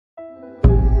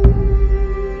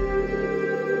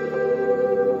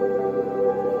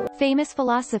Famous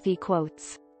philosophy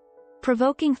quotes.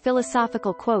 Provoking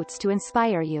philosophical quotes to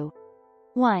inspire you.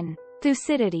 1.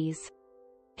 Thucydides.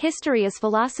 History is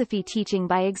philosophy teaching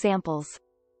by examples.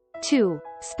 2.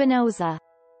 Spinoza.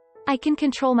 I can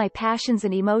control my passions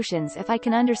and emotions if I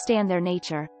can understand their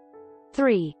nature.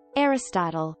 3.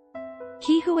 Aristotle.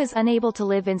 He who is unable to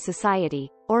live in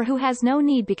society, or who has no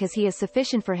need because he is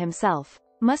sufficient for himself,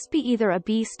 must be either a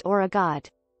beast or a god.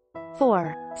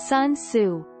 4. Sun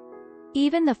Tzu.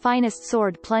 Even the finest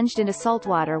sword plunged into salt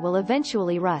water will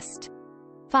eventually rust.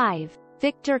 5.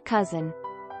 Victor Cousin.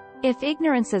 If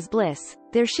ignorance is bliss,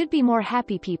 there should be more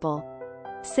happy people.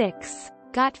 6.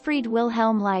 Gottfried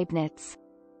Wilhelm Leibniz.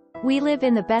 We live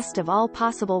in the best of all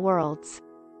possible worlds.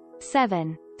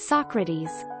 7.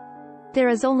 Socrates. There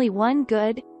is only one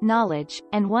good, knowledge,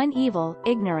 and one evil,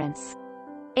 ignorance.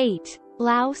 8.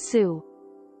 Lao Tzu.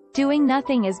 Doing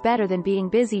nothing is better than being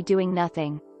busy doing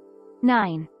nothing.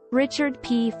 9. Richard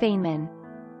P. Feynman.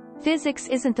 Physics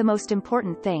isn't the most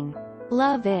important thing.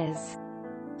 Love is.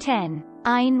 10.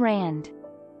 Ayn Rand.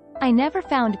 I never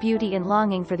found beauty in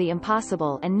longing for the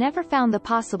impossible and never found the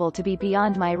possible to be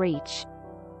beyond my reach.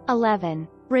 11.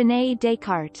 René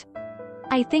Descartes.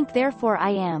 I think therefore I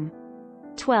am.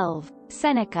 12.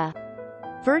 Seneca.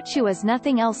 Virtue is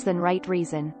nothing else than right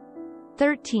reason.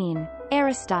 13.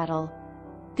 Aristotle.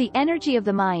 The energy of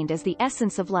the mind is the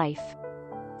essence of life.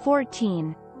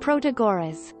 14.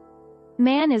 Protagoras.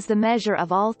 Man is the measure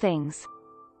of all things.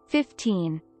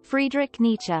 15. Friedrich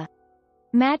Nietzsche.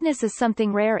 Madness is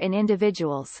something rare in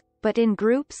individuals, but in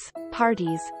groups,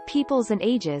 parties, peoples and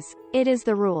ages, it is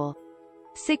the rule.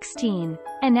 16.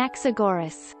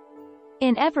 Anaxagoras.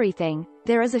 In everything,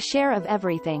 there is a share of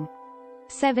everything.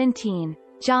 17.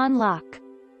 John Locke.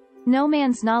 No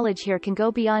man's knowledge here can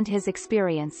go beyond his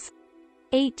experience.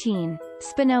 18.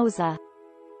 Spinoza.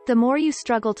 The more you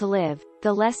struggle to live,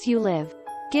 the less you live.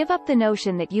 Give up the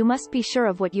notion that you must be sure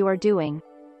of what you are doing.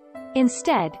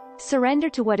 Instead, surrender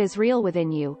to what is real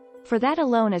within you, for that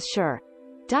alone is sure.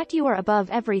 You are above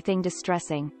everything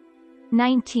distressing.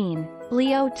 19.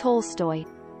 Leo Tolstoy.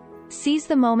 Seize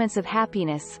the moments of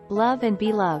happiness, love and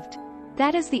be loved.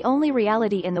 That is the only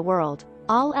reality in the world,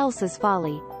 all else is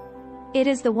folly. It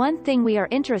is the one thing we are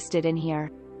interested in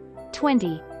here.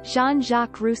 20.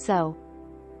 Jean-Jacques Rousseau.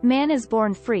 Man is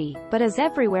born free, but is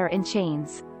everywhere in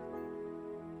chains.